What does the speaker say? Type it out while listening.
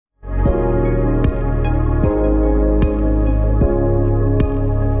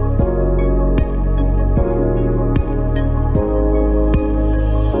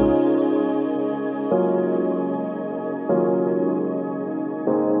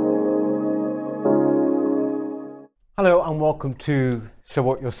Hello and welcome to So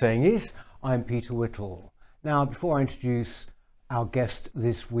What You're Saying Is. I'm Peter Whittle. Now, before I introduce our guest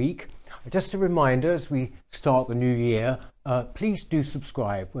this week, just a reminder as we start the new year, please do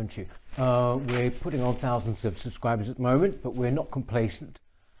subscribe, won't you? We're putting on thousands of subscribers at the moment, but we're not complacent.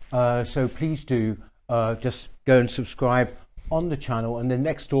 So please do just go and subscribe on the channel, and then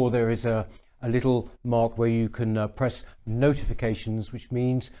next door there is a little mark where you can press notifications, which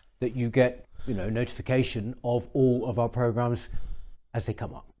means that you get notification of all of our programs as they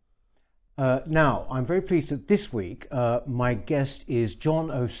come up. Now, I'm very pleased that this week my guest is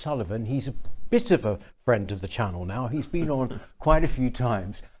John O'Sullivan. He's a bit of a friend of the channel now. He's been on quite a few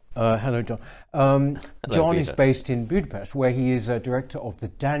times. Hello, John. Hello, John Peter. is based in Budapest, where he is director of the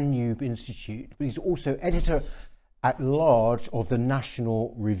Danube Institute, but he's also editor at large of the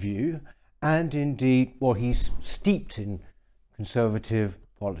National Review, and indeed, well, he's steeped in conservative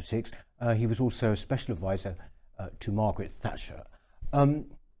politics. He was also a special advisor to Margaret Thatcher.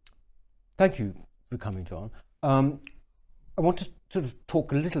 Thank you for coming, John. I want to sort of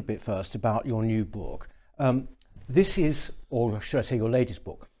talk a little bit first about your new book. This is, or should I say your latest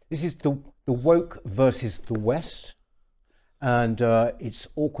book, this is the Woke versus the West, and it's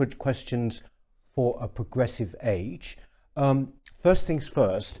awkward questions for a progressive age. First things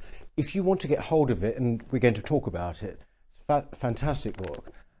first, if you want to get hold of it, and we're going to talk about it, it's a fantastic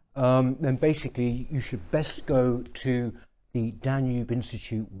book, then basically you should best go to the Danube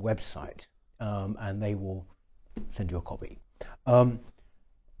Institute website, and they will send you a copy.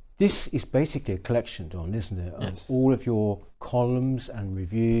 This is basically a collection, Don, isn't it, of Yes. all of your columns and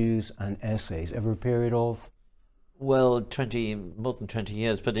reviews and essays over a period of... Well, more than 20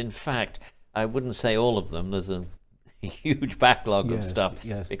 years, but in fact, I wouldn't say all of them. There's a huge backlog of Yes, stuff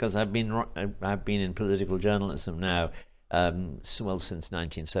yes. because I've been in political journalism now, since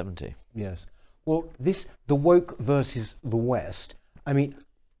 1970. Yes. Well, the woke versus the West, I mean,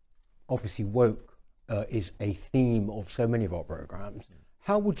 obviously woke is a theme of so many of our programs.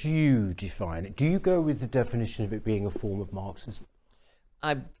 How would you define it? Do you go with the definition of it being a form of Marxism?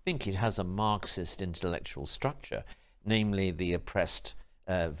 I think it has a Marxist intellectual structure, namely the oppressed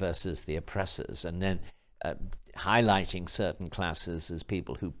versus the oppressors, and then highlighting certain classes as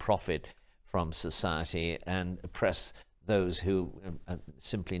people who profit from society and oppress those who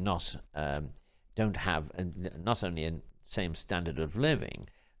simply don't have not only a same standard of living,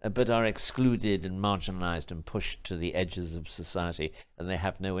 but are excluded and marginalized and pushed to the edges of society, and they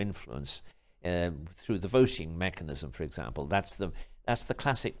have no influence through the voting mechanism, for example. That's the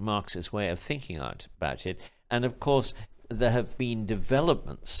classic Marxist way of thinking about it. And of course, there have been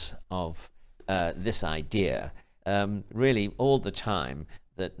developments of this idea really all the time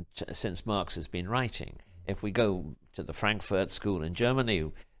that since Marx has been writing. If we go to the Frankfurt School in Germany,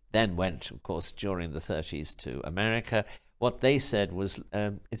 who then went, of course, during the 30s to America, what they said was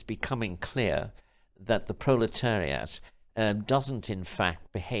it's becoming clear that the proletariat doesn't in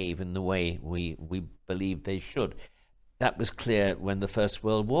fact behave in the way we believe they should. That was clear when the First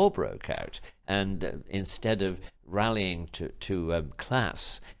World War broke out, and instead of rallying to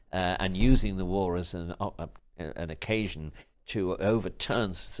class and using the war as an occasion to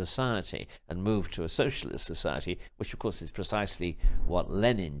overturn society and move to a socialist society, which of course is precisely what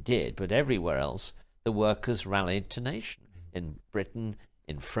Lenin did, but everywhere else the workers rallied to nation, in Britain,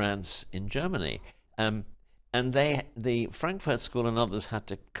 in France, in Germany. And the Frankfurt School and others had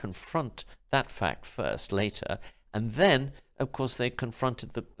to confront that fact first, later, and then, of course, they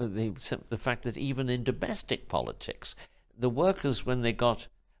confronted the fact that even in domestic politics, the workers, when they got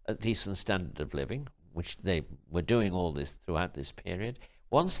a decent standard of living, which they were doing all this throughout this period,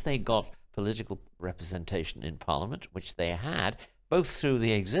 once they got political representation in Parliament, which they had, both through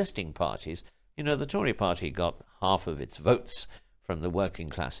the existing parties, the Tory party got half of its votes from the working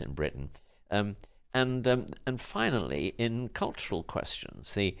class in Britain, and finally, in cultural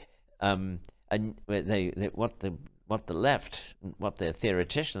questions, what the left, what their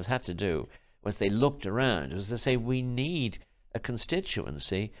theoreticians had to do was they looked around, was to say we need a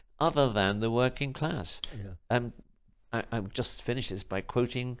constituency other than the working class. Yeah. I just finish this by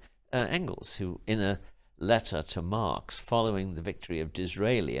quoting Engels, who in a letter to Marx following the victory of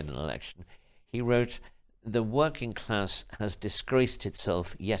Disraeli in an election, he wrote, "The working class has disgraced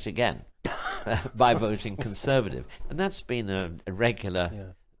itself yet again by voting conservative." And that's been a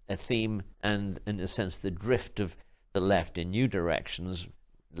regular a theme, and in a sense the drift of the left in new directions,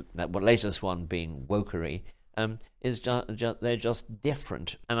 that latest one being wokery, is they're just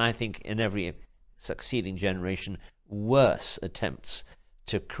different, and I think in every succeeding generation worse attempts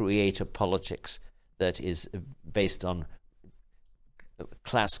to create a politics that is based on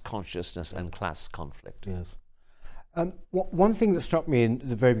class consciousness and class conflict. Yes. One thing that struck me in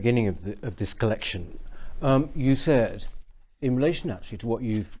the very beginning of this collection, you said, in relation actually to what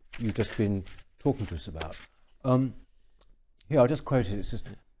you've just been talking to us about. Here, I'll just quote it. It says,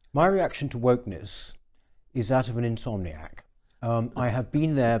 "My reaction to wokeness is that of an insomniac. I have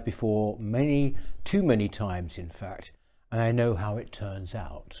been there before too many times, in fact, and I know how it turns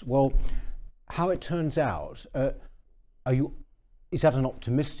out." Well, how it turns out, is that an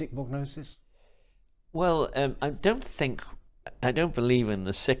optimistic prognosis? Well, I don't believe in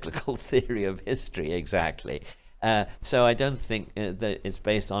the cyclical theory of history exactly. So I don't think that it's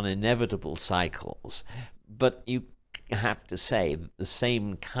based on inevitable cycles. But you have to say that the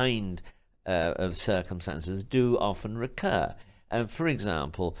same kind of circumstances do often recur. For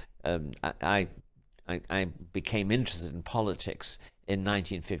example, I became interested in politics in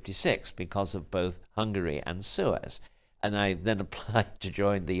 1956 because of both Hungary and Suez. And I then applied to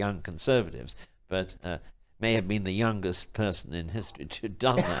join the Young Conservatives, but may have been the youngest person in history to have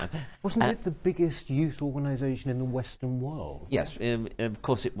done that. Wasn't it the biggest youth organisation in the Western world? Yes, of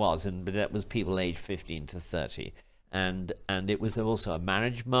course it was, but that was people aged 15 to 30. And it was also a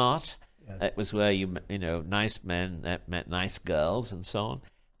marriage mart. Yes. It was where nice men met nice girls and so on.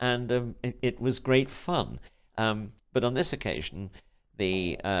 And it was great fun. But on this occasion,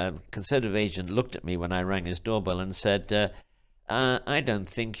 the Conservative agent looked at me when I rang his doorbell and said, "I don't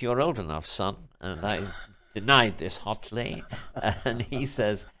think you're old enough, son." And I denied this hotly. And he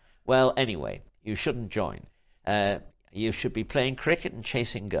says, "Well, anyway, you shouldn't join. You should be playing cricket and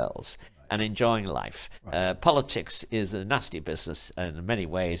chasing girls and enjoying life. Right. Politics is a nasty business in many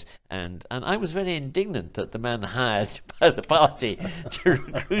ways." And I was very indignant that the man hired by the party to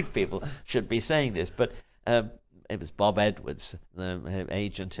recruit people should be saying this. But it was Bob Edwards, the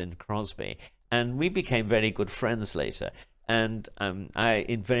agent in Crosby. And we became very good friends later. And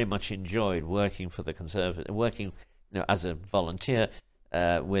I very much enjoyed working for the Conservative, working as a volunteer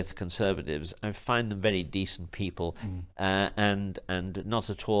with Conservatives. I find them very decent people, and not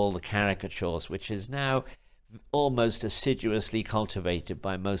at all the caricatures, which is now almost assiduously cultivated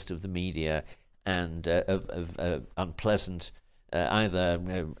by most of the media, and of unpleasant,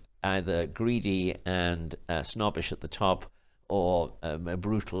 either greedy and snobbish at the top, or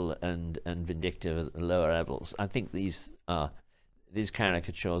brutal and vindictive at the lower levels. I think these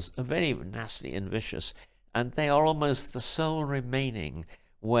caricatures are very nasty and vicious, and they are almost the sole remaining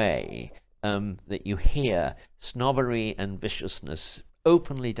way that you hear snobbery and viciousness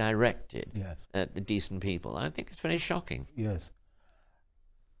openly directed at decent people. I think it's very shocking. Yes.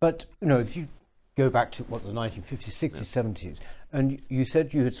 But, if you go back to, the 1950s, 60s, 70s, and you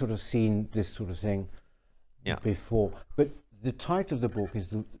said you had sort of seen this sort of thing before, but the title of the book is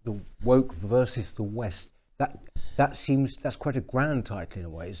the Woke versus the West. That's quite a grand title in a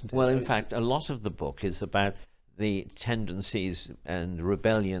way, isn't it? Well, in fact, a lot of the book is about the tendencies and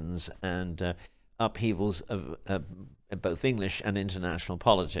rebellions and upheavals of both English and international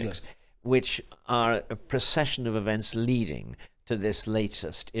politics, which are a procession of events leading to this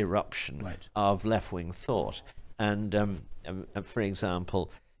latest eruption of left-wing thought. And for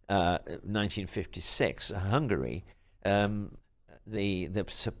example, 1956, Hungary, the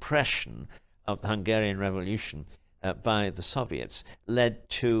suppression of the Hungarian Revolution by the Soviets led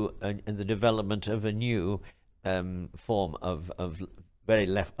to the development of a new form of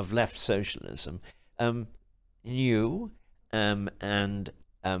left socialism, new and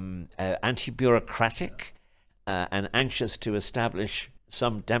anti-bureaucratic, and anxious to establish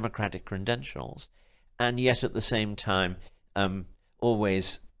some democratic credentials, and yet at the same time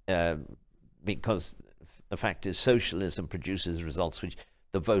always, because the fact is socialism produces results which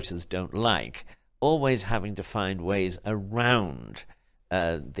the voters don't like, always having to find ways around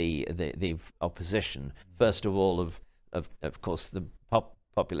the opposition, first of all of course the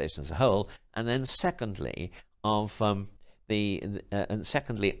population as a whole, and then secondly of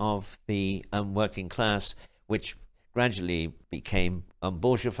the working class, which gradually became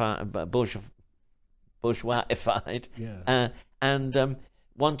bourgeoisified, and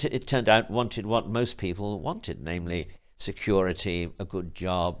wanted what most people wanted, namely security, a good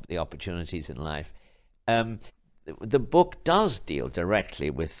job, the opportunities in life. The book does deal directly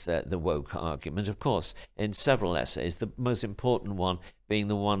with the woke argument, of course, in several essays, the most important one being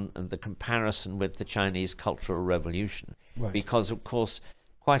the comparison with the Chinese Cultural Revolution. Right. Because, of course,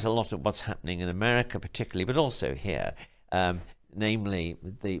 quite a lot of what's happening in America particularly, but also here, namely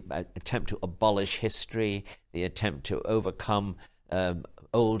the attempt to abolish history, the attempt to overcome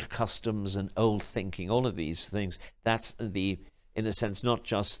old customs and old thinking, all of these things, that's in a sense, not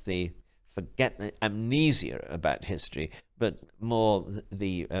just the amnesia about history, but more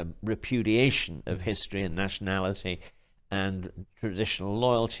the repudiation of history and nationality and traditional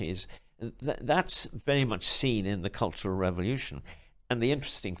loyalties. That's very much seen in the Cultural Revolution. And the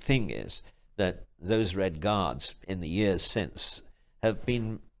interesting thing is that those Red Guards in the years since have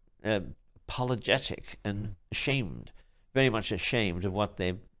been apologetic and ashamed, very much ashamed of what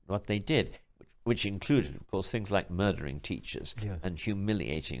they did, which included, of course, things like murdering teachers and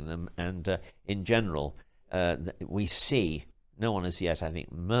humiliating them. And in general, we see no one has yet, I think,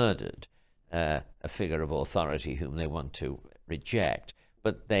 murdered a figure of authority whom they want to reject,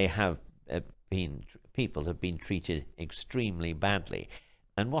 but they have people have been treated extremely badly.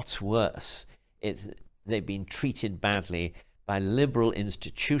 And what's worse, they've been treated badly by liberal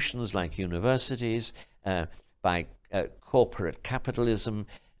institutions like universities, by corporate capitalism,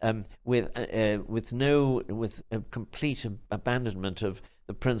 with a complete abandonment of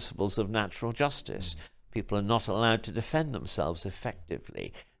the principles of natural justice. People are not allowed to defend themselves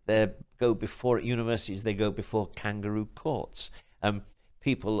effectively. They go before universities, they go before kangaroo courts.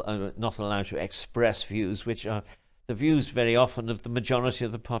 People are not allowed to express views which are the views very often of the majority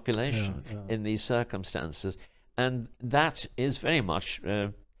of the population in these circumstances. And that is very much,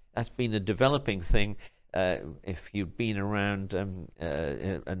 that's been a developing thing. If you'd been around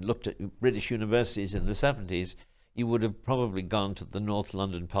and looked at British universities in the 70s, you would have probably gone to the North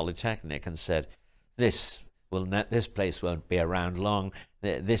London Polytechnic and said, this place won't be around long.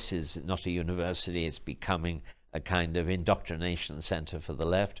 This is not a university. It's becoming a kind of indoctrination center for the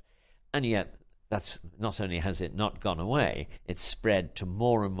left. And yet, that's not only has it not gone away, it's spread to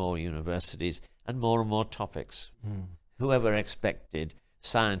more and more universities and more topics. Whoever expected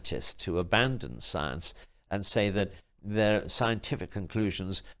scientists to abandon science and say that their scientific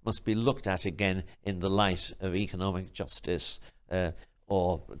conclusions must be looked at again in the light of economic justice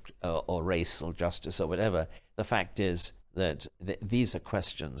or racial justice or whatever. The fact is that these are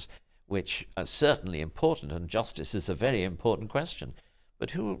questions which are certainly important, and justice is a very important question.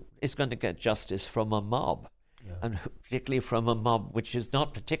 But who is going to get justice from a mob? And particularly from a mob which is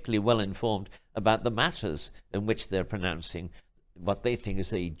not particularly well informed about the matters in which they're pronouncing what they think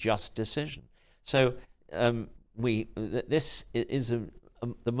is a just decision. So this is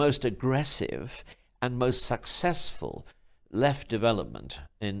the most aggressive and most successful left development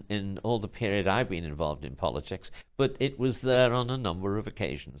in all the period I've been involved in politics, but it was there on a number of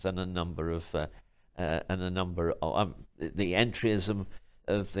occasions and a number of the entryism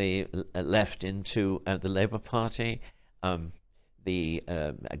of the left into the Labour Party, the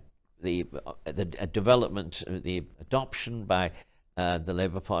development, the adoption by the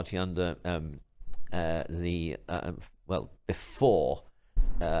Labour Party under before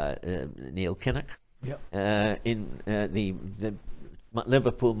Neil Kinnock. In the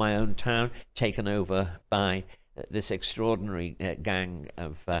Liverpool, my own town, taken over by this extraordinary gang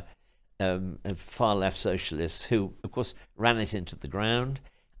of far left socialists who, of course, ran it into the ground.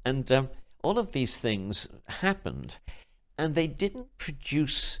 And all of these things happened, and they didn't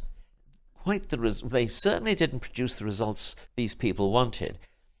produce they certainly didn't produce the results these people wanted,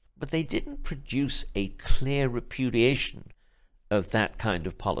 but they didn't produce a clear repudiation of that kind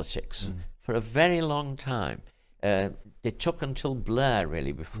of politics. For a very long time. It took until Blair,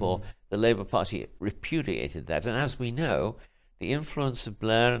 really, before the Labour Party repudiated that. And as we know, the influence of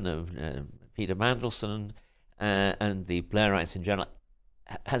Blair and of Peter Mandelson and the Blairites in general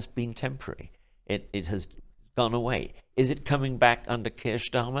has been temporary. It has gone away. Is it coming back under Keir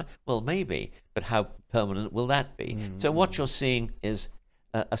Starmer? Well, maybe, but how permanent will that be? So what you're seeing is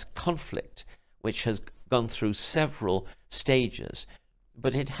a conflict which has gone through several stages,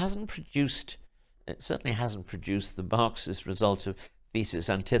 but it certainly hasn't produced the Marxist result of thesis,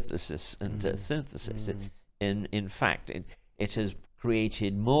 antithesis, and synthesis. In fact, it has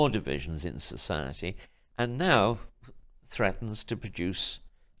created more divisions in society, and now threatens to produce,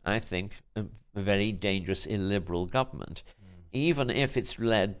 I think, a very dangerous illiberal government, even if it's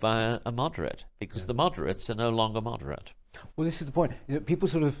led by a moderate, because the moderates are no longer moderate. Well, this is the point. People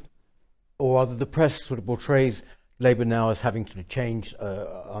sort of, or rather the press sort of portrays Labour now as having sort of changed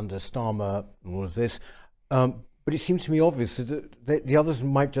under Starmer and all of this. But it seems to me obvious that the others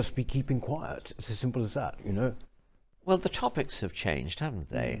might just be keeping quiet. It's as simple as that, you know? Well, the topics have changed, haven't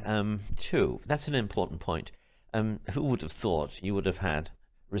they? Too. That's an important point. Who would have thought you would have had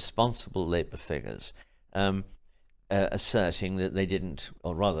responsible Labour figures asserting that they didn't,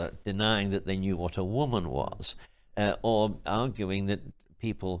 or rather denying that they knew what a woman was, or arguing that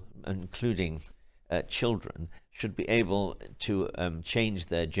people, including children, should be able to change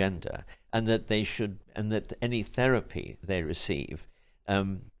their gender, and that they should, and that any therapy they receive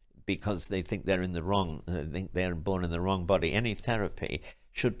because they think they're in the wrong, think they're born in the wrong body. Any therapy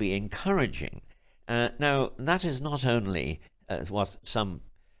should be encouraging. Now, that is not only what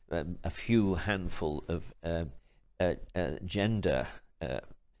a few handful of gender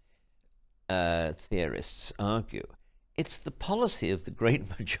theorists argue. It's the policy of the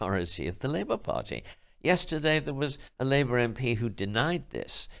great majority of the Labour Party. Yesterday, there was a Labour MP who denied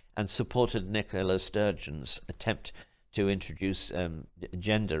this and supported Nicola Sturgeon's attempt to introduce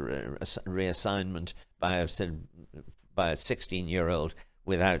gender reassignment by a 16-year-old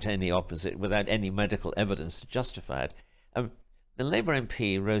without any medical evidence to justify it. The Labour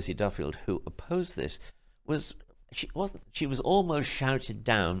MP Rosie Duffield, who opposed this, was almost shouted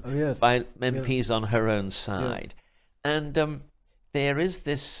down by MPs on her own side, and there is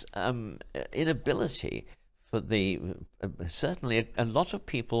this inability for certainly a lot of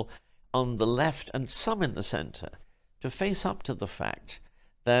people on the left and some in the centre to face up to the fact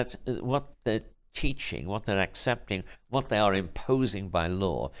that what they're teaching, what they're accepting, what they are imposing by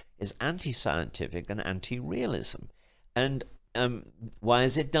law is anti-scientific and anti-realism. And why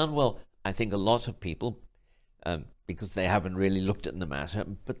is it done? Well, I think a lot of people, because they haven't really looked at the matter,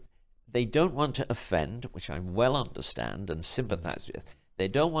 but they don't want to offend, which I well understand and sympathize with. They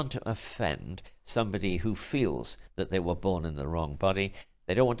don't want to offend somebody who feels that they were born in the wrong body.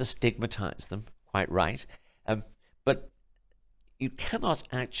 They don't want to stigmatize them, quite right. But you cannot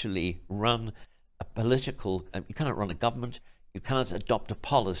actually run you cannot run a government, you cannot adopt a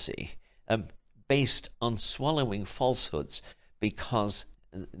policy based on swallowing falsehoods because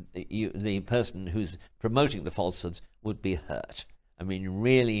the person who's promoting the falsehoods would be hurt. I mean,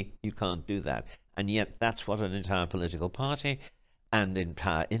 really, you can't do that. And yet that's what an entire political party and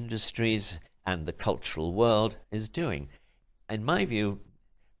entire industries and the cultural world is doing. In my view,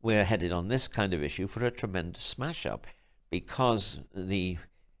 we're headed on this kind of issue for a tremendous smash-up because the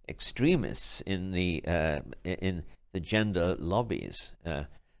extremists in the gender lobbies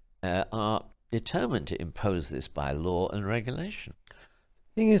are determined to impose this by law and regulation.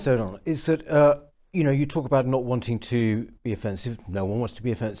 The thing is, though, Don, is that you talk about not wanting to be offensive. No one wants to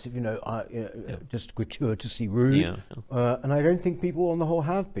be offensive. Just gratuitously rude. Yeah. And I don't think people, on the whole,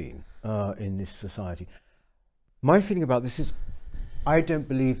 have been in this society. My feeling about this is, I don't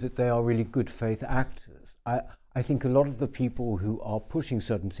believe that they are really good faith actors. I think a lot of the people who are pushing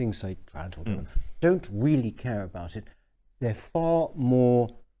certain things, say trans or whatever, don't really care about it. They're far more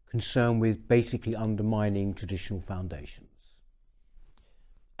concerned with basically undermining traditional foundations.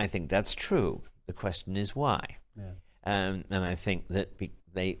 I think that's true. The question is why. Yeah. And I think that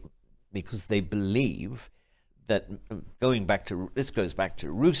because they believe that, this goes back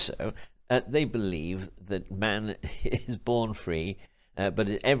to Rousseau, they believe that man is born free, but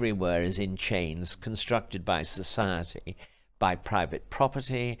it everywhere is in chains constructed by society, by private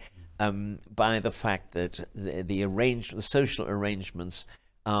property, by the fact that the social arrangements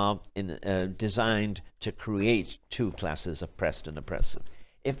are designed to create two classes, oppressed and oppressive.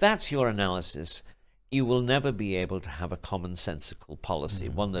 If that's your analysis, you will never be able to have a commonsensical policy,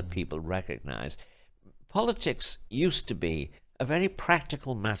 one that people recognize. Politics used to be a very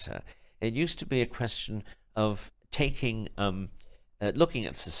practical matter. It used to be a question of looking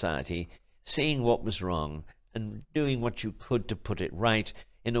at society, seeing what was wrong, and doing what you could to put it right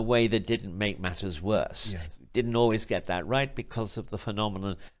in a way that didn't make matters worse. Yes. Didn't always get that right because of the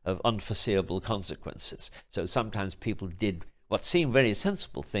phenomenon of unforeseeable consequences. So sometimes people did what seemed very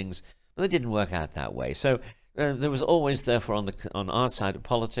sensible things, but they didn't work out that way. So there was always, therefore, on our side of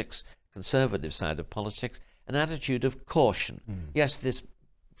politics, conservative side of politics, an attitude of caution. Yes,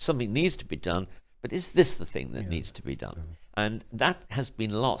 something needs to be done, but is this the thing that needs to be done? And that has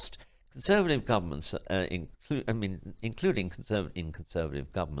been lost. Conservative governments, including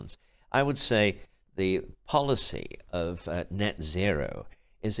conservative governments, I would say the policy of net zero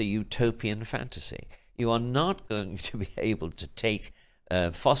is a utopian fantasy. You are not going to be able to take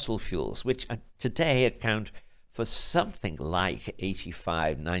fossil fuels, which today account for something like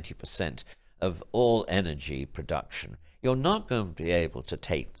 85–90% of all energy production. You're not going to be able to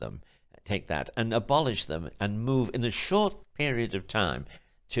take that and abolish them and move in a short period of time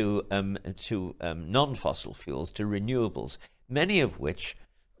to non-fossil fuels, to renewables, many of which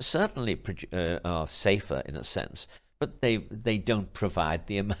certainly are safer in a sense, but they don't provide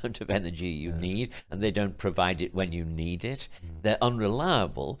the amount of energy you need, and they don't provide it when you need it. They're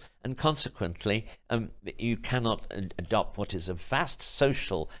unreliable, and consequently, you cannot adopt what is a vast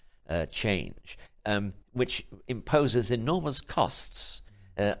social change, which imposes enormous costs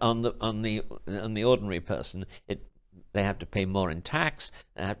on the ordinary person. It they have to pay more in tax.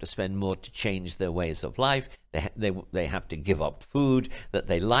 They have to spend more to change their ways of life. They have to give up food that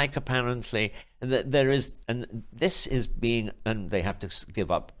they like, apparently. And that this is being, and they have to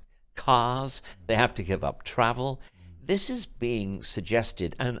give up cars. They have to give up travel. This is being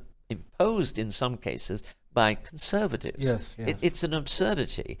suggested and imposed in some cases by conservatives. Yes, yes. It's an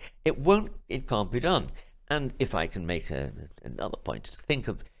absurdity. It can't be done. And if I can make another point, think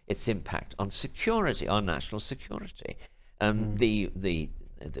of its impact on security, on national security. The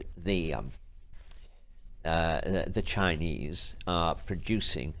Chinese are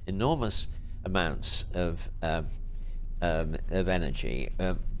producing enormous amounts of energy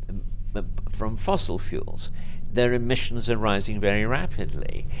from fossil fuels. Their emissions are rising very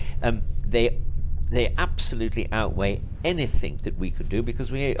rapidly. They absolutely outweigh anything that we could do,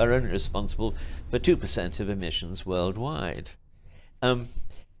 because we are only responsible for 2% of emissions worldwide.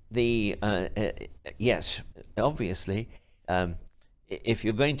 Yes, obviously, if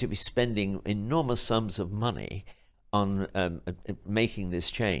you're going to be spending enormous sums of money on making this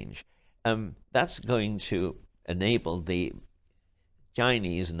change, that's going to enable the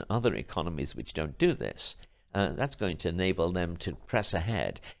Chinese and other economies which don't do this. That's going to enable them to press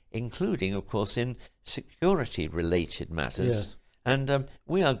ahead, including, of course, in security-related matters. Yes. And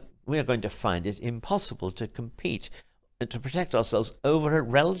we are going to find it impossible to compete and to protect ourselves over a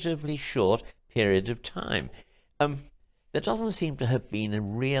relatively short period of time. There doesn't seem to have been a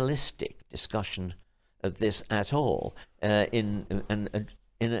realistic discussion of this at all, and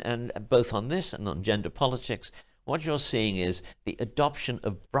both on this and on gender politics. What you're seeing is the adoption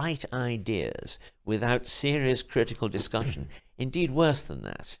of bright ideas without serious critical discussion. Indeed, worse than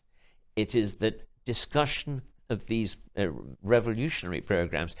that, it is that discussion of these revolutionary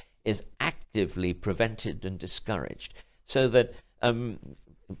programs is actively prevented and discouraged, so that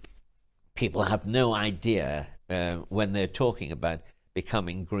people have no idea when they're talking about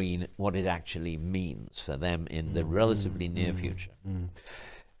becoming green what it actually means for them in the relatively near future.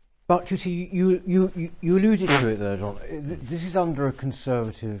 But you see, you alluded to it there, John. This is under a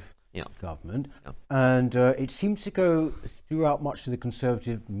Conservative government, and it seems to go throughout much of the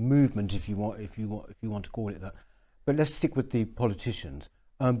Conservative movement, if you want to call it that. But let's stick with the politicians.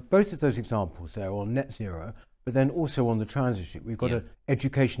 Both of those examples there on net zero, but then also on the transition. We've got an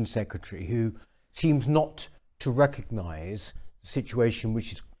education secretary who seems not to recognise the situation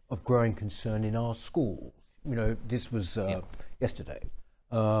which is of growing concern in our schools. You know, this was yesterday.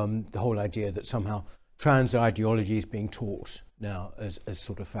 The whole idea that somehow trans ideology is being taught now as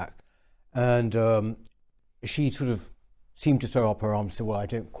sort of fact. And she sort of seemed to throw up her arms and say, well, I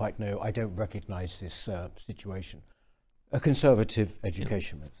don't quite know, I don't recognise this situation. A Conservative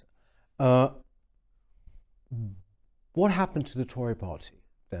education minister. What happened to the Tory party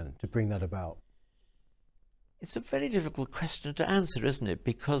then to bring that about? It's a very difficult question to answer, isn't it?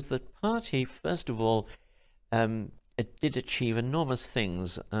 Because the party, first of all, it did achieve enormous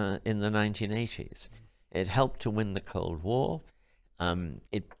things in the 1980s. It helped to win the Cold War.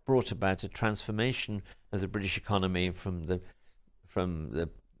 It brought about a transformation of the British economy from the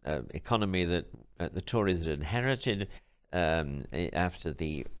economy that the Tories had inherited after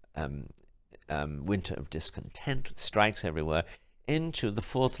the winter of discontent, with strikes everywhere, into the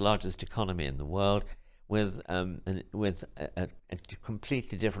fourth largest economy in the world, with a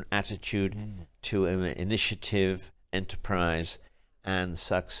completely different attitude to initiative, enterprise, and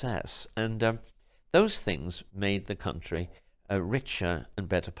success. And those things made the country a richer and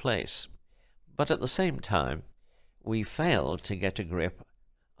better place. But at the same time, we failed to get a grip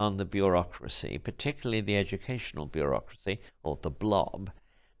on the bureaucracy, particularly the educational bureaucracy, or the blob.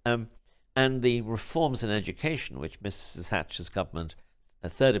 And the reforms in education, which Mrs. Thatcher's government, a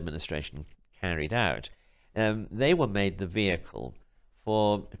third administration, carried out, they were made the vehicle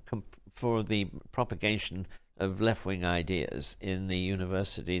for the propagation of left-wing ideas in the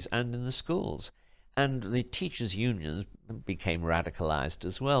universities and in the schools. And the teachers' unions became radicalized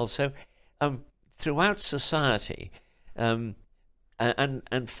as well. So throughout society, and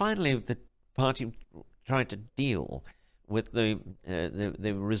finally the party tried to deal with the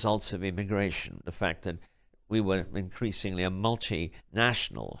results of immigration, the fact that we were increasingly a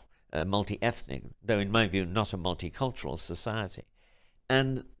multinational, multi-ethnic, though in my view not a multicultural society.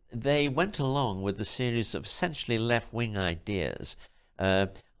 And they went along with a series of essentially left-wing ideas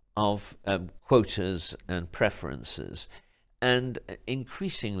of quotas and preferences. And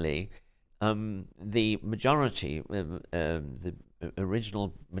increasingly, the majority, the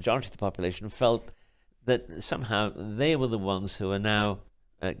original majority of the population felt that somehow they were the ones who are now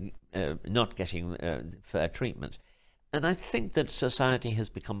not getting fair treatment. And I think that society has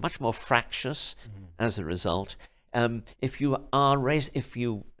become much more fractious as a result. if you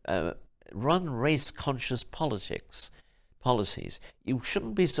run race-conscious policies, you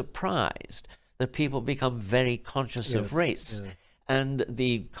shouldn't be surprised that people become very conscious of race. Yeah. And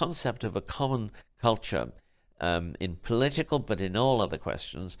the concept of a common culture in political, but in all other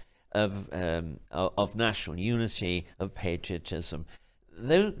questions, of national unity, of patriotism,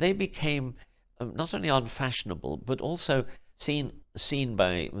 they became not only unfashionable, but also seen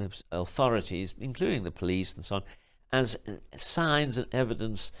by authorities, including the police and so on, as signs and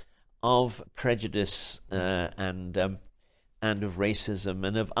evidence of prejudice and of racism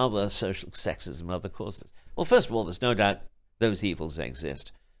and of other social sexism and other causes. Well, first of all, there's no doubt those evils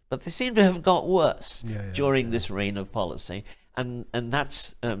exist, but they seem to have got worse during this reign of policy, and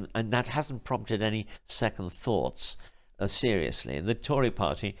that hasn't prompted any second thoughts seriously. And the Tory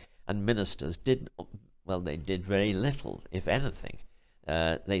party and ministers did very little, if anything.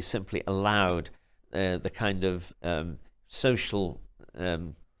 They simply allowed the kind of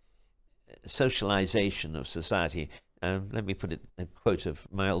socialization of society. Let me put it a quote of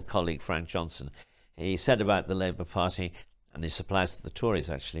my old colleague Frank Johnson. He said about the Labour Party, and this applies to the Tories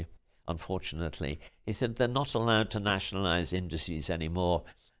actually, unfortunately, he said they're not allowed to nationalise industries anymore,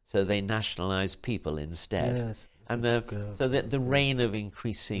 so they nationalise people instead. Yes. And so the reign of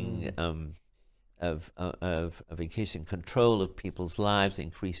increasing of increasing control of people's lives,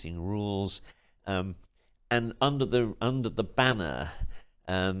 increasing rules, and under the banner,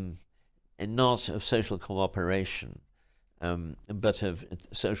 not of social cooperation, but of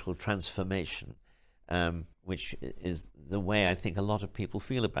social transformation, which is the way I think a lot of people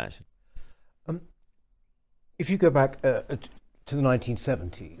feel about it. If you go back to the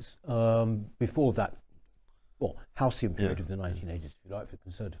 1970s, before that, well, halcyon period of the 1980s, if you like, for the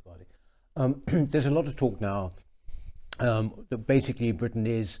Conservative Party, there's a lot of talk now that basically Britain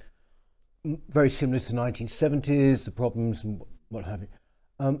is very similar to the 1970s, the problems and what have you.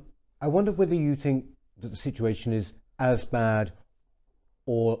 I wonder whether you think that the situation is as bad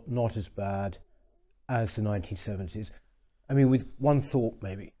or not as bad as the 1970s. I mean, with one thought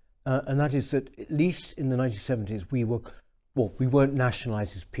maybe, and that is that at least in the 1970s we weren't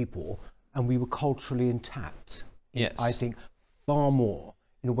nationalised as people, and we were culturally intact. Yes, I think far more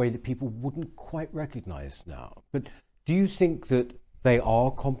in a way that people wouldn't quite recognise now. But do you think that they are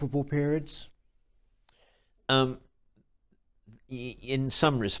comparable periods? In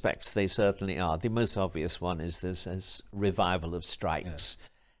some respects, they certainly are. The most obvious one is this revival of strikes,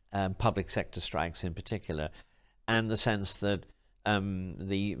 public sector strikes in particular, and the sense that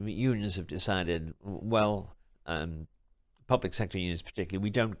the unions have decided, well, public sector unions particularly, we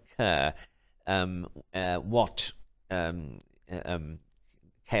don't care what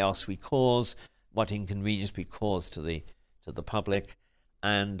chaos we cause, what inconvenience we cause to the public,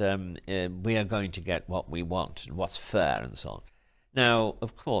 and we are going to get what we want and what's fair and so on. Now,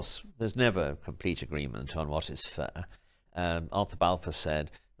 of course, there's never complete agreement on what is fair. Arthur Balfour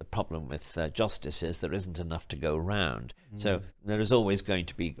said the problem with justice is there isn't enough to go round. So there is always going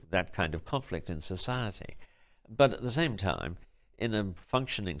to be that kind of conflict in society. But at the same time, in a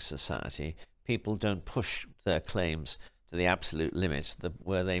functioning society, people don't push their claims to the absolute limit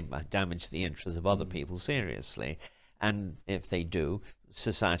where they damage the interests of other people seriously. And if they do,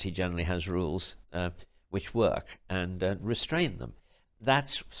 society generally has rules which work and restrain them.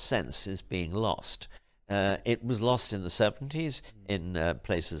 That sense is being lost. It was lost in the 70s in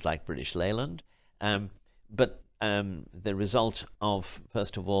places like British Leyland, but the result of,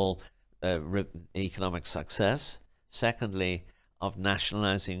 first of all, economic success, secondly, of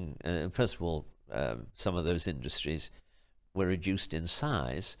nationalizing, first of all, some of those industries were reduced in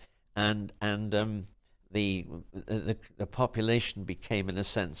size, and the population became, in a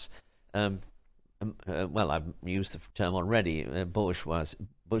sense, well, I've used the term already, bourgeois.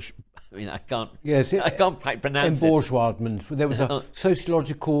 I mean, I can't. Yes, I can't quite pronounce it. Embourgeoisement. There was a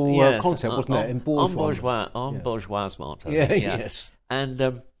sociological concept, wasn't there? Embourgeoisement. Yeah. Yes. And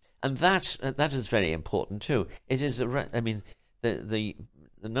that is very important too. It is I mean, the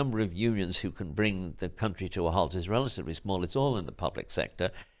number of unions who can bring the country to a halt is relatively small. It's all in the public sector,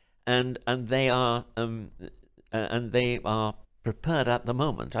 and they are prepared at the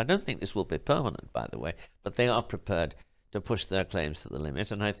moment. I don't think this will be permanent, by the way, but they are prepared to push their claims to the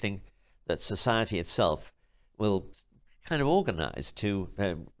limit. And I think that society itself will kind of organize so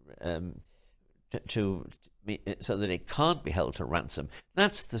that it can't be held to ransom.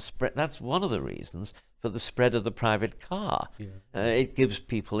 That's the spread. That's one of the reasons for the spread of the private car. It gives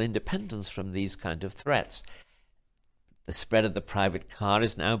people independence from these kind of threats. The spread of the private car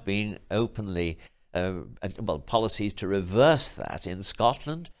is now being openly policies to reverse that in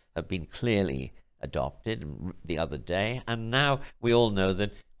Scotland have been clearly adopted the other day, and now we all know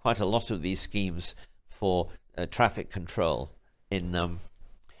that quite a lot of these schemes for traffic control in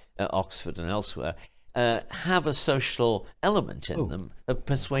Oxford and elsewhere have a social element in them of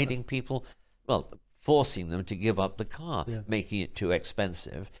persuading people, well, forcing them to give up the car, making it too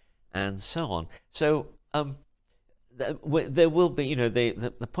expensive, and so on. So there will be, you know,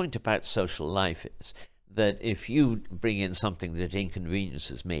 the point about social life is that if you bring in something that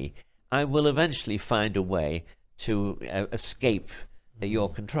inconveniences me, I will eventually find a way to escape your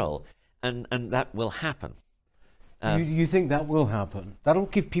control, and that will happen. You think that will happen? That'll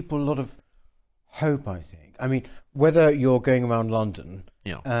give people a lot of hope, I think. I mean, whether you're going around London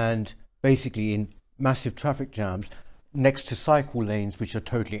and basically in massive traffic jams next to cycle lanes which are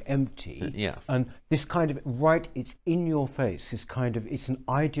totally empty, and this kind of it's in your face. It's an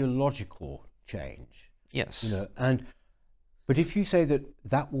ideological change. Yes. You know, but if you say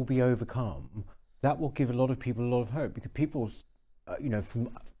that will be overcome, that will give a lot of people a lot of hope, because people, you know, from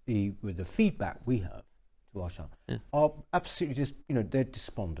with the feedback we have to our show, are absolutely just, you know, they're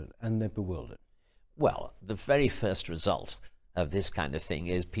despondent and they're bewildered. Well, the very first result of this kind of thing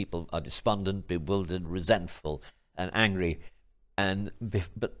is people are despondent, bewildered, resentful, and angry,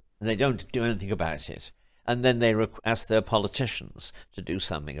 but they don't do anything about it. And then they ask their politicians to do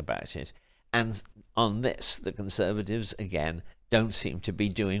something about it. And on this, the Conservatives, again, don't seem to be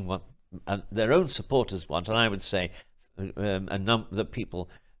doing what their own supporters want. And I would say the people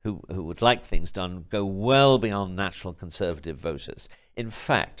who would like things done go well beyond natural Conservative voters. In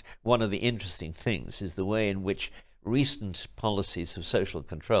fact, one of the interesting things is the way in which recent policies of social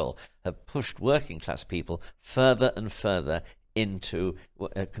control have pushed working class people further and further into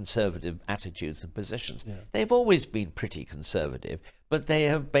conservative attitudes and positions. They've always been pretty conservative, but they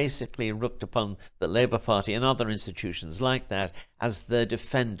have basically looked upon the Labour Party and other institutions like that as their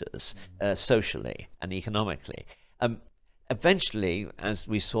defenders socially and economically. Eventually, as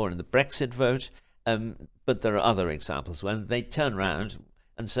we saw in the Brexit vote, but there are other examples when they turn around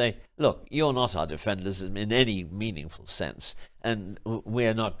and say, look, you're not our defenders in any meaningful sense, and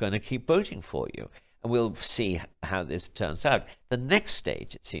we're not going to keep voting for you. And we'll see how this turns out. The next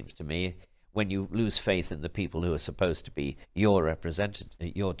stage, it seems to me, when you lose faith in the people who are supposed to be your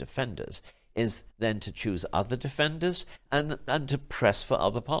your defenders, is then to choose other defenders and to press for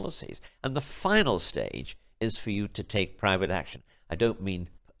other policies. And the final stage is for you to take private action. I don't mean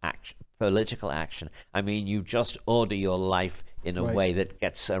political action. I mean you just order your life in a way that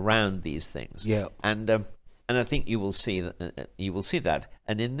gets around these things. And I think you will see that.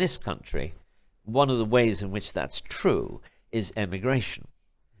 And in this country, one of the ways in which that's true is emigration.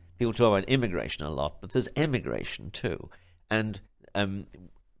 People talk about immigration a lot, but there's emigration too. And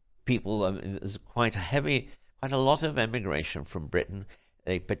there's quite a lot of emigration from Britain.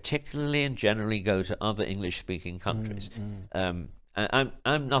 They particularly and generally go to other English-speaking countries. I'm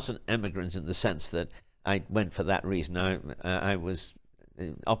not an immigrant in the sense that I went for that reason.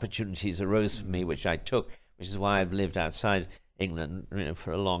 Opportunities arose for me, which I took, which is why I've lived outside England, you know,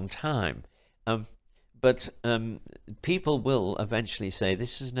 for a long time. But people will eventually say,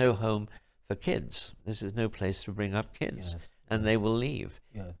 this is no home for kids. This is no place to bring up kids. And they will leave.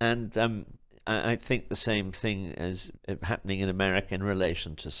 And I think the same thing is happening in America in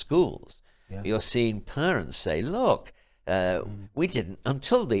relation to schools. You're seeing parents say, look, we didn't,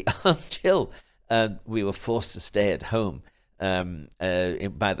 until we were forced to stay at home by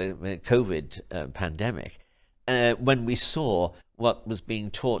the COVID pandemic, when we saw what was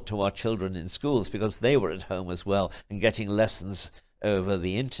being taught to our children in schools, because they were at home as well and getting lessons over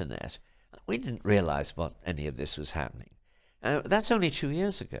the internet. We didn't realize what any of this was happening. That's only 2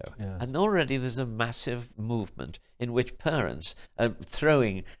 years ago. And already there's a massive movement in which parents are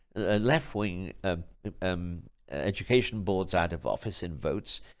throwing left-wing education boards out of office in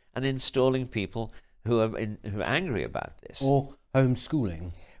votes and installing people who are angry about this. Or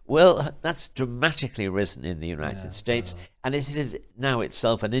homeschooling. Well, that's dramatically risen in the United States, and it is now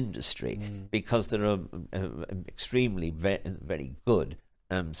itself an industry because there are extremely very good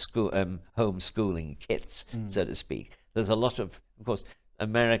homeschooling kits, so to speak. There's a lot of course,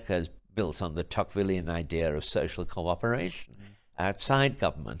 America is built on the Tocquevillian idea of social cooperation outside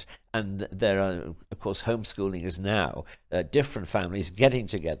government, and there are, of course, homeschooling is now different families getting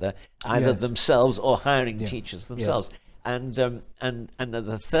together, either themselves or hiring teachers themselves. And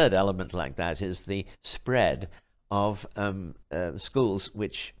the third element like that is the spread of schools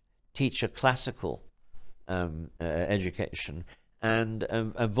which teach a classical education and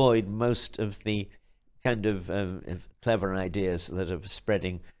avoid most of the kind of clever ideas that are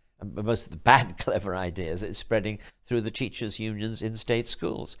spreading, most of the bad clever ideas that are spreading through the teachers' unions in state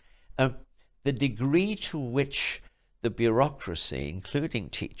schools. the degree to which the bureaucracy, including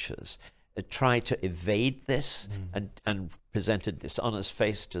teachers, try to evade this and present a dishonest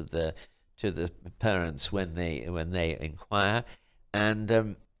face to the parents when they inquire,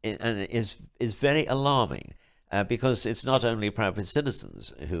 and it is very alarming, because it's not only private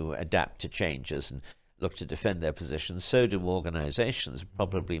citizens who adapt to changes and look to defend their positions. So do organizations,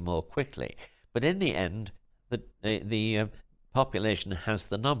 probably more quickly. But in the end, the population has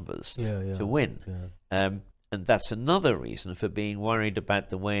the numbers to win. And that's another reason for being worried about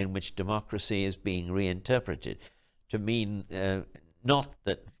the way in which democracy is being reinterpreted to mean not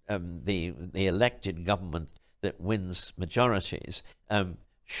that the elected government that wins majorities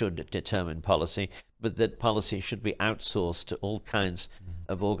should determine policy, but that policy should be outsourced to all kinds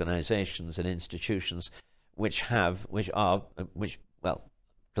of organizations and institutions which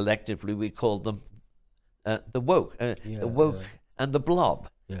collectively we call them the woke and the blob.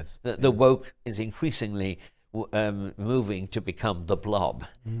 Yes. The woke is increasingly moving to become the blob,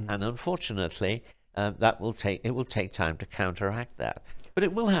 and unfortunately, it will take time to counteract that, but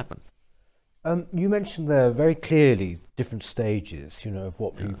it will happen. You mentioned there very clearly different stages, of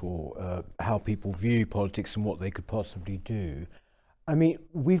what people, how people view politics and what they could possibly do. I mean,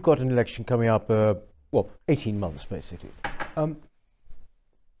 we've got an election coming up, 18 months basically. A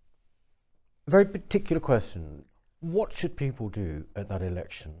very particular question: what should people do at that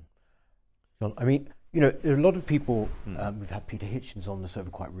election? John, I mean, there are a lot of people. We've had Peter Hitchens on this over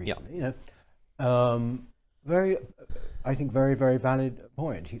quite recently. I think very, very valid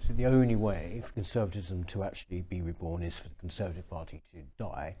point. He said the only way for conservatism to actually be reborn is for the Conservative Party to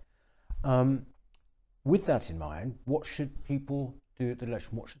die. With that in mind, what should people do at the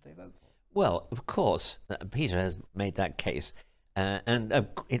election? What should they vote for? Well, of course, Peter has made that case, and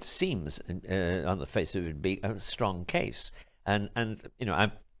it seems, on the face of it, would be a strong case. And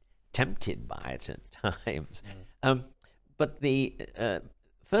I'm tempted by it at times. But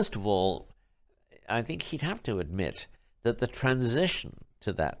first of all, I think he'd have to admit that the transition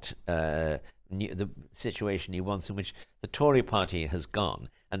to that the situation he wants, in which the Tory party has gone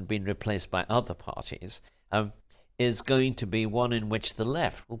and been replaced by other parties, is going to be one in which the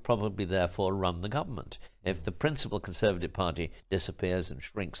left will probably therefore run the government. If the principal Conservative Party disappears and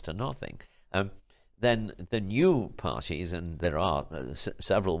shrinks to nothing, then the new parties, and there are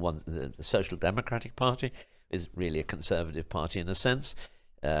several ones, the Social Democratic Party is really a conservative party in a sense,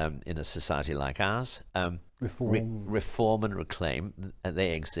 in a society like ours. Reform and Reclaim,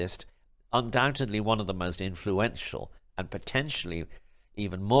 they exist. Undoubtedly one of the most influential and potentially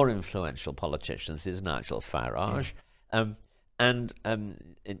even more influential politicians is Nigel Farage.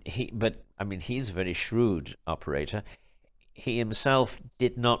 He's a very shrewd operator. He himself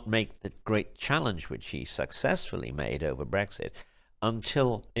did not make the great challenge which he successfully made over Brexit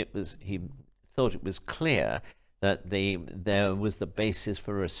until he thought it was clear that there was the basis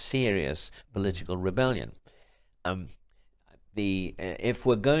for a serious political rebellion. If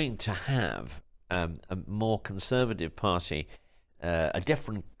we're going to have a more conservative party, a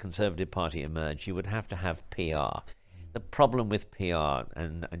different Conservative Party emerge, you would have to have PR. The problem with PR,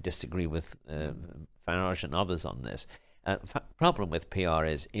 and I disagree with Farage and others on this, problem with PR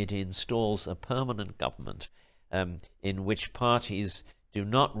is it installs a permanent government in which parties do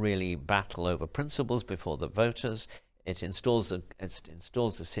not really battle over principles before the voters. It installs a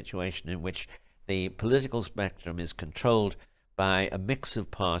situation in which the political spectrum is controlled by a mix of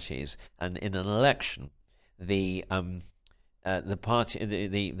parties, and in an election, the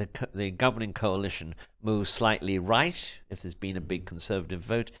governing coalition moves slightly right if there's been a big Conservative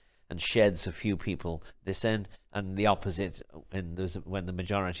vote, and sheds a few people this end, and the opposite, and when the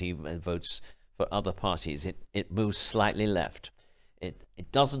majority votes for other parties, it moves slightly left.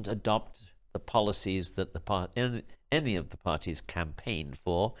 It doesn't adopt the policies that any of the parties campaigned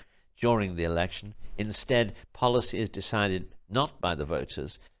for during the election. Instead, policy is decided not by the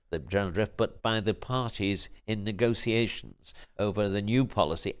voters, the general drift, but by the parties in negotiations over the new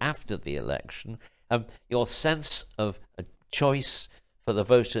policy after the election. Your sense of a choice for the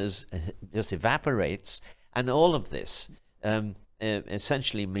voters just evaporates, and all of this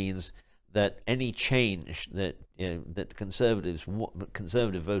essentially means that any change that that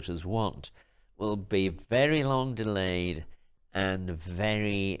conservative voters will be very long delayed and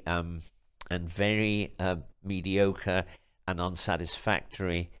very mediocre and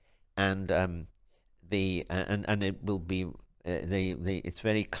unsatisfactory, and it will be it's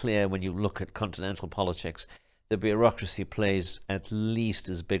very clear when you look at continental politics, the bureaucracy plays at least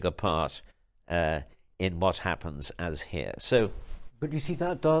as big a part in what happens as here. So, but you see,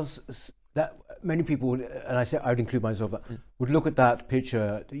 that many people, would, and I would include myself, would look at that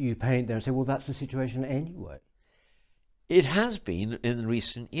picture that you paint there and say, well, that's the situation anyway. It has been in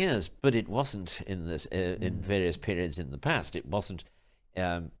recent years, but it wasn't in this in various periods in the past. It wasn't.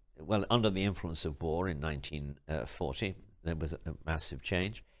 Well, under the influence of war in 1940, there was a massive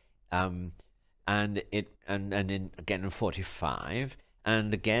change, and again in 45,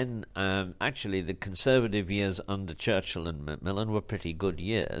 and again, actually, the Conservative years under Churchill and Macmillan were pretty good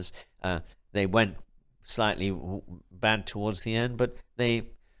years. They went slightly bad towards the end, but the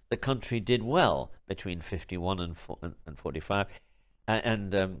country did well between 51 and 45,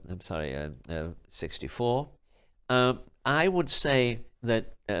 and 64. I would say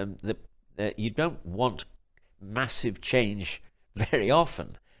that you don't want massive change very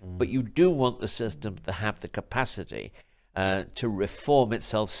often, but you do want the system to have the capacity to reform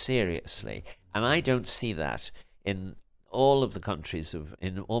itself seriously. And I don't see that in all of the countries,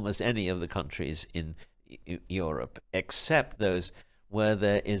 in almost any of the countries in Europe, except those where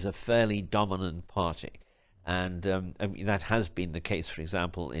there is a fairly dominant party. And I mean, that has been the case, for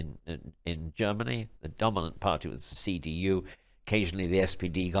example, in Germany. The dominant party was the CDU. Occasionally the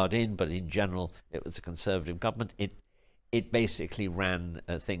SPD got in, but in general it was a conservative government. It basically ran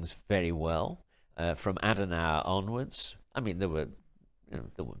things very well from Adenauer onwards. I mean, there were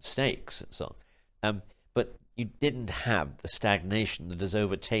mistakes and so on, but you didn't have the stagnation that has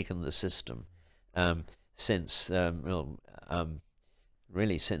overtaken the system since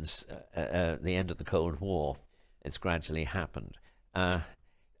really since the end of the Cold War. It's gradually happened.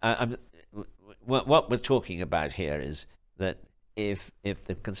 What we're talking about here is that if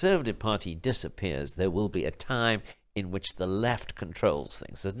the Conservative Party disappears, there will be a time in which the left controls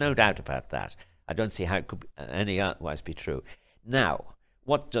things. There's no doubt about that. I don't see how it could any otherwise be true. Now,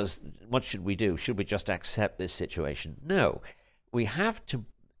 what should we do? Should we just accept this situation? No, we have to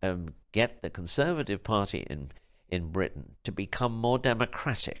get the Conservative Party in Britain to become more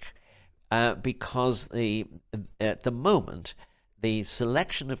democratic, because at the moment the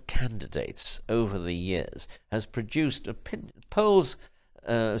selection of candidates over the years has produced polls.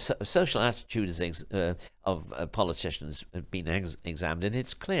 Social attitudes of politicians have been examined, and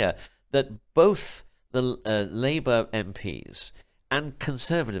it's clear that both the Labour MPs and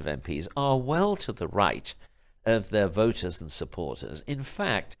Conservative MPs are well to the right of their voters and supporters. In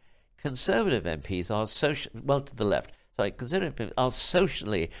fact, Conservative MPs are to the left. Sorry, Conservative MPs are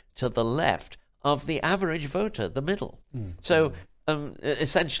socially to the left of the average voter, the middle. So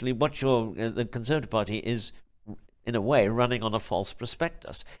essentially, the Conservative Party is, in a way, running on a false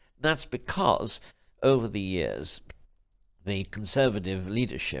prospectus. That's because over the years, the Conservative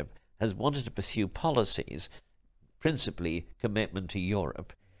leadership has wanted to pursue policies, principally commitment to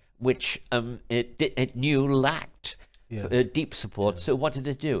Europe, which it knew lacked deep support. So what did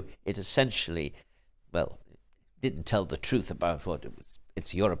it do? It essentially, didn't tell the truth about what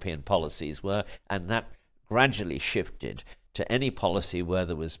its European policies were, and that gradually shifted to any policy where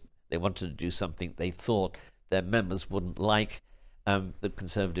they wanted to do something they thought their members wouldn't like. The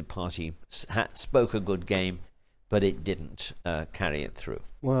Conservative Party spoke a good game, but it didn't carry it through.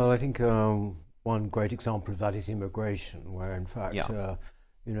 Well, I think one great example of that is immigration, where in fact,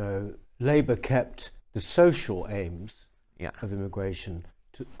 Labour kept the social aims of immigration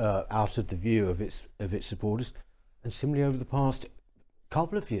out of the view of its supporters, and similarly over the past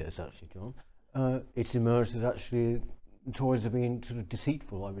couple of years, actually, John, it's emerged that actually the Tories have been sort of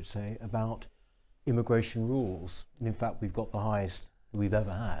deceitful, I would say, about immigration rules. And in fact, we've got the highest we've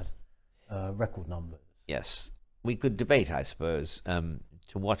ever had, record numbers. Yes, we could debate, I suppose, to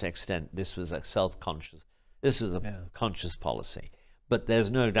what extent this was a conscious policy. But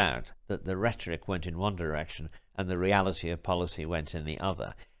there's no doubt that the rhetoric went in one direction and the reality of policy went in the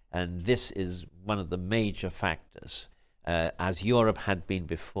other. And this is one of the major factors, as Europe had been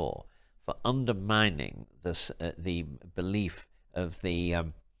before, for undermining the belief of the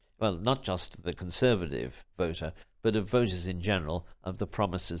not just the Conservative voter, but of voters in general, of the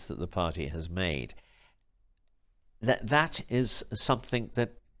promises that the party has made. That is something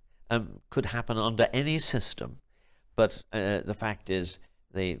that could happen under any system, but the fact is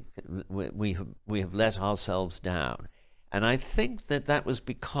we have let ourselves down. And I think that was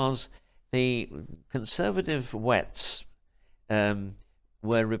because the Conservative wets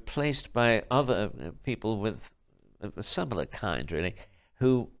were replaced by other people with a similar kind, really,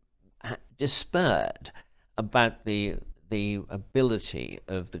 who despaired about the ability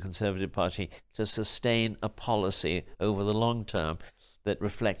of the Conservative Party to sustain a policy over the long term that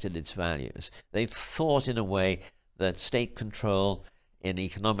reflected its values. They thought, in a way, that state control in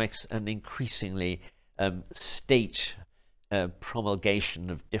economics and increasingly state promulgation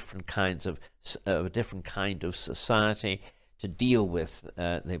of different kinds of a different kind of society to deal with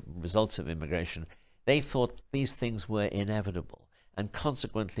the results of immigration. They thought these things were inevitable, and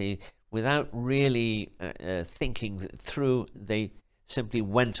consequently, without really thinking through, they simply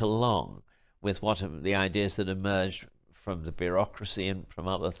went along with what the ideas that emerged from the bureaucracy and from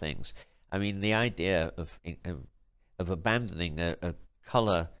other things. I mean, the idea of abandoning a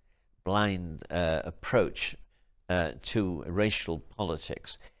color-blind approach to racial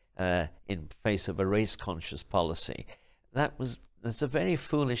politics in face of a race-conscious policy, that's a very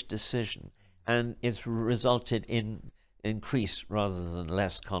foolish decision, and it's resulted in increased rather than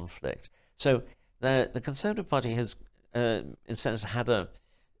less conflict. So the Conservative Party has, in a sense, had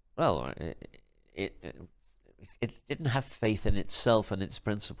it didn't have faith in itself and its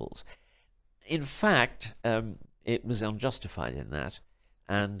principles. In fact, it was unjustified in that,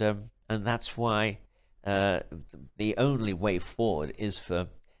 and that's why the only way forward is for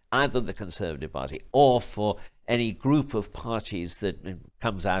either the Conservative Party or for any group of parties that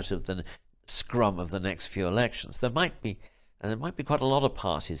comes out of the scrum of the next few elections. There might be quite a lot of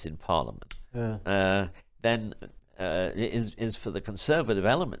parties in Parliament. Yeah. Then it is for the conservative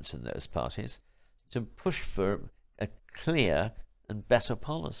elements in those parties to push for a clear and better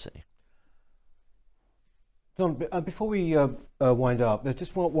policy. John, before we wind up, there's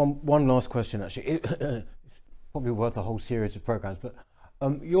just one last question, actually. It's probably worth a whole series of programs, but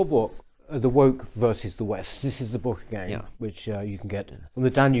your book, The Woke versus the West, this is the book again, yeah, which you can get from the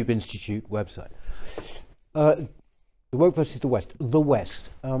Danube Institute website. The Woke versus the West. The West.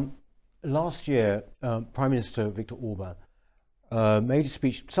 Last year, Prime Minister Viktor Orban made a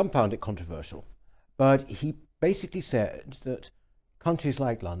speech. Some found it controversial, but he basically said that countries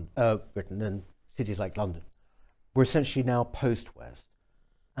like Britain and cities like London were essentially now post-West,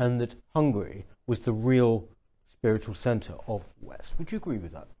 and that Hungary was the real spiritual centre of West. Would you agree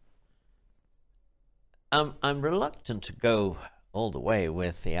with that? I'm reluctant to go all the way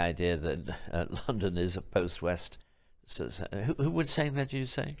with the idea that London is a post-West. Who would say that, you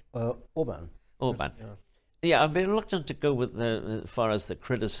say? Orban. Orban. Yeah, I've been reluctant to go with as far as the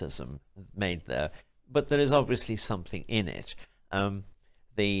criticism made there, but there is obviously something in it. And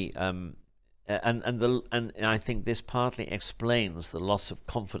I think this partly explains the loss of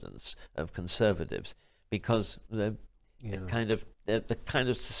confidence of conservatives, because the kind of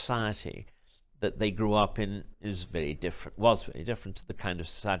society that they grew up in was very different to the kind of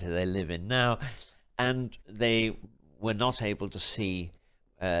society they live in now, and they were not able to see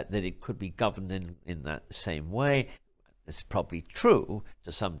that it could be governed in that same way. It's probably true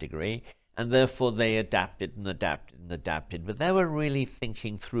to some degree, and therefore they adapted and adapted and adapted, but they were really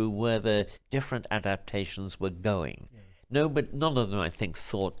thinking through where the different adaptations were going. Yeah. No, but none of them, I think,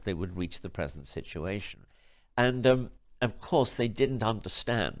 thought they would reach the present situation. And of course, they didn't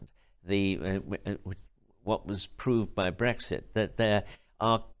understand what was proved by Brexit, that there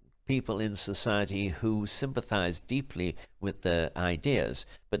are people in society who sympathise deeply with their ideas,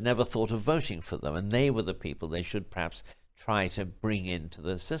 but never thought of voting for them, and they were the people they should perhaps try to bring into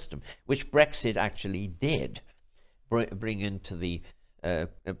the system, which Brexit actually did bring into the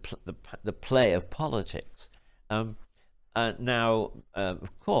play of politics. Now,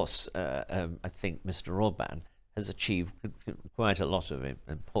 of course, I think Mr. Orban has achieved quite a lot of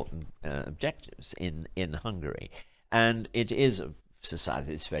important objectives in Hungary, and it is a society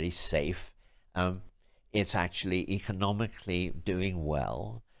that's very safe. It's actually economically doing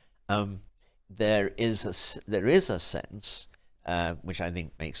well. There is a sense, which I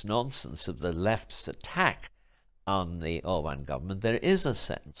think makes nonsense, of the left's attack on the Orban government. There is a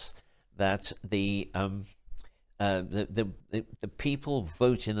sense that the people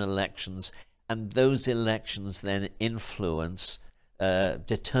vote in elections, and those elections then influence,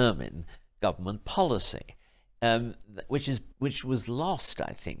 determine government policy, which was lost,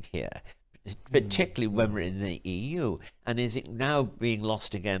 I think, here, particularly when we're in the EU, and is it now being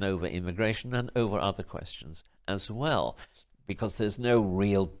lost again over immigration and over other questions as well, because there's no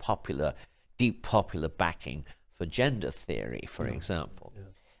real deep popular backing for gender theory, for example.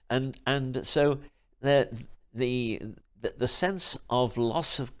 Yeah. And so the sense of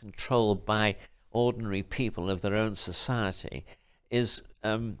loss of control by ordinary people of their own society is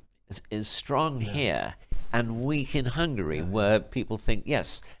strong here and weak in Hungary, where people think,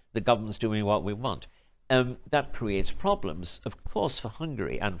 yes, the government's doing what we want. That creates problems, of course, for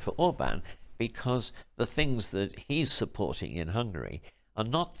Hungary and for Orban, because the things that he's supporting in Hungary are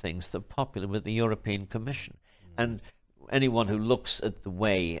not things that are popular with the European Commission. And anyone who looks at the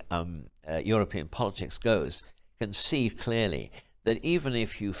way European politics goes can see clearly that even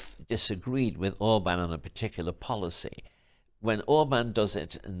if you disagreed with Orban on a particular policy, when Orban does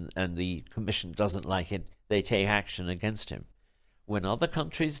it and the Commission doesn't like it, they take action against him. When other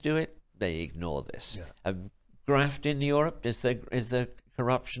countries do it, they ignore this. Yeah. Graft in Europe, is there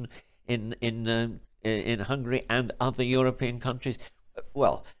corruption in Hungary and other European countries?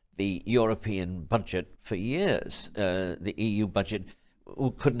 Well, the European budget for years, the EU budget,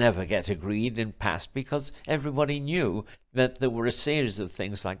 could never get agreed and passed because everybody knew that there were a series of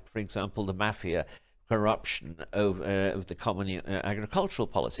things like, for example, the mafia corruption of the common agricultural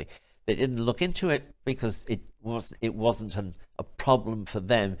policy. They didn't look into it because it wasn't a problem for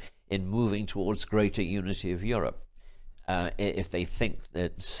them in moving towards greater unity of Europe. If they think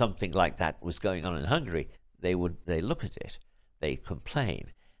that something like that was going on in Hungary, they look at it, they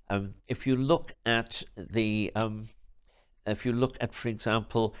complain. If you look at for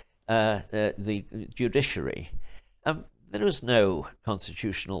example, the judiciary, there is no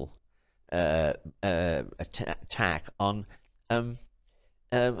constitutional attack on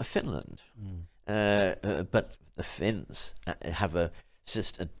Finland, but the Finns have a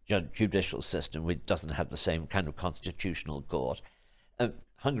judicial system which doesn't have the same kind of constitutional court.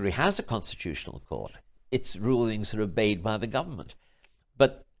 Hungary has a constitutional court. Its rulings are obeyed by the government.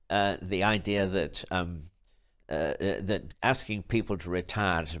 But the idea that that asking people to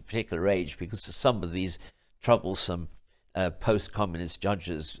retire at a particular age because some of these troublesome post-communist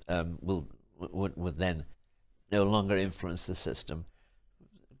judges would then no longer influence the system.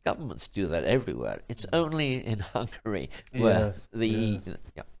 Governments do that everywhere. It's only in Hungary where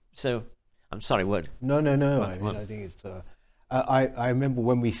So, I'm sorry, what? No. I think it's. I remember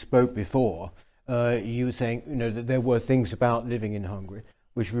when we spoke before, you were saying, that there were things about living in Hungary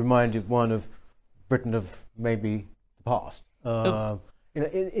which reminded one of Britain of maybe the past. In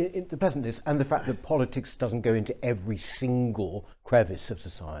the presentness, and the fact that politics doesn't go into every single crevice of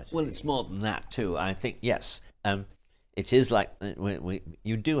society. Well, it's more than that too. I think yes. It is like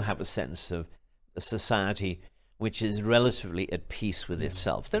you do have a sense of a society which is relatively at peace with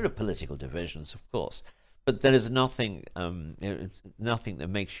itself. There are political divisions, of course, but there is nothing that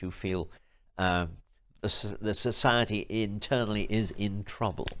makes you feel the society internally is in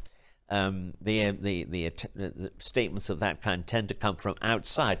trouble. The statements of that kind tend to come from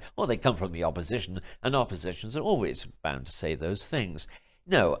outside, or they come from the opposition, and oppositions are always bound to say those things.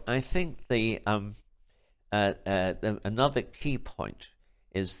 No, I think another key point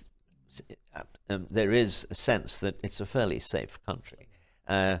is there is a sense that it's a fairly safe country.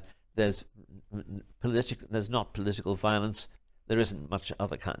 There's not political violence. There isn't much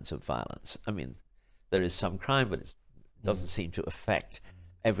other kinds of violence. I mean, there is some crime, but it doesn't seem to affect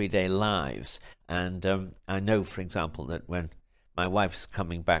everyday lives. And I know, for example, that when my wife's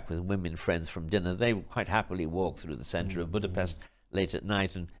coming back with women friends from dinner, they would quite happily walk through the center of Budapest late at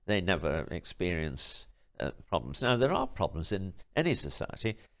night, and they never experience problems. Now, there are problems in any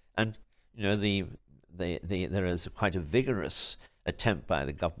society, and there is quite a vigorous attempt by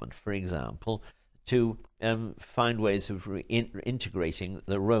the government, for example, to find ways of integrating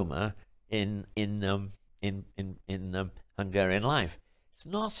the Roma in Hungarian life.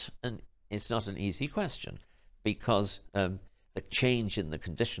 It's not an easy question, because the change in the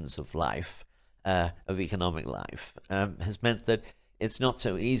conditions of life, of economic life, has meant that it's not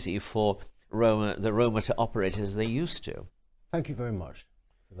so easy for the Roma to operate as they used to. Thank you very much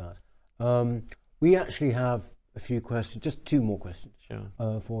for that. We actually have a few questions, just two more questions,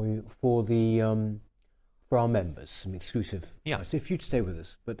 for you, for our members, some exclusive. Yeah. So if you'd stay with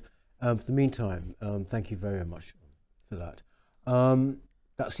us, but for the meantime, thank you very much for that.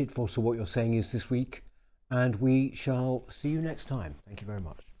 That's it for So What You're Saying Is this week, and we shall see you next time. Thank you very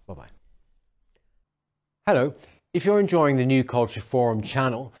much. Bye-bye. Hello. If you're enjoying the New Culture Forum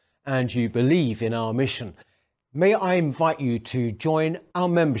channel and you believe in our mission, may I invite you to join our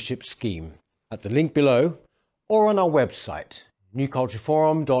membership scheme at the link below or on our website,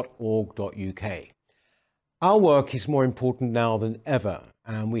 newcultureforum.org.uk. Our work is more important now than ever,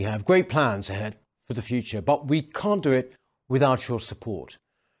 and we have great plans ahead for the future, but we can't do it without your support.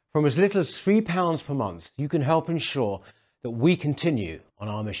 From as little as £3 per month, you can help ensure that we continue on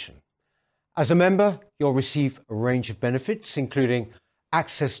our mission. As a member, you'll receive a range of benefits, including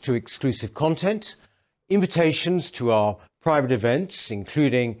access to exclusive content, invitations to our private events,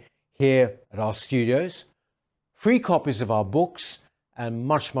 including here at our studios, free copies of our books, and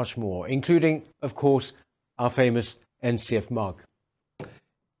much, much more, including, of course, our famous NCF mug.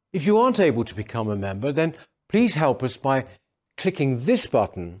 If you aren't able to become a member, then please help us by clicking this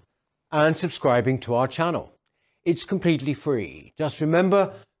button and subscribing to our channel. It's completely free. Just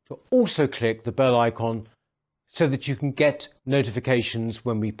remember to also click the bell icon so that you can get notifications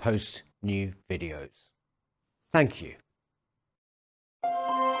when we post new videos. Thank you.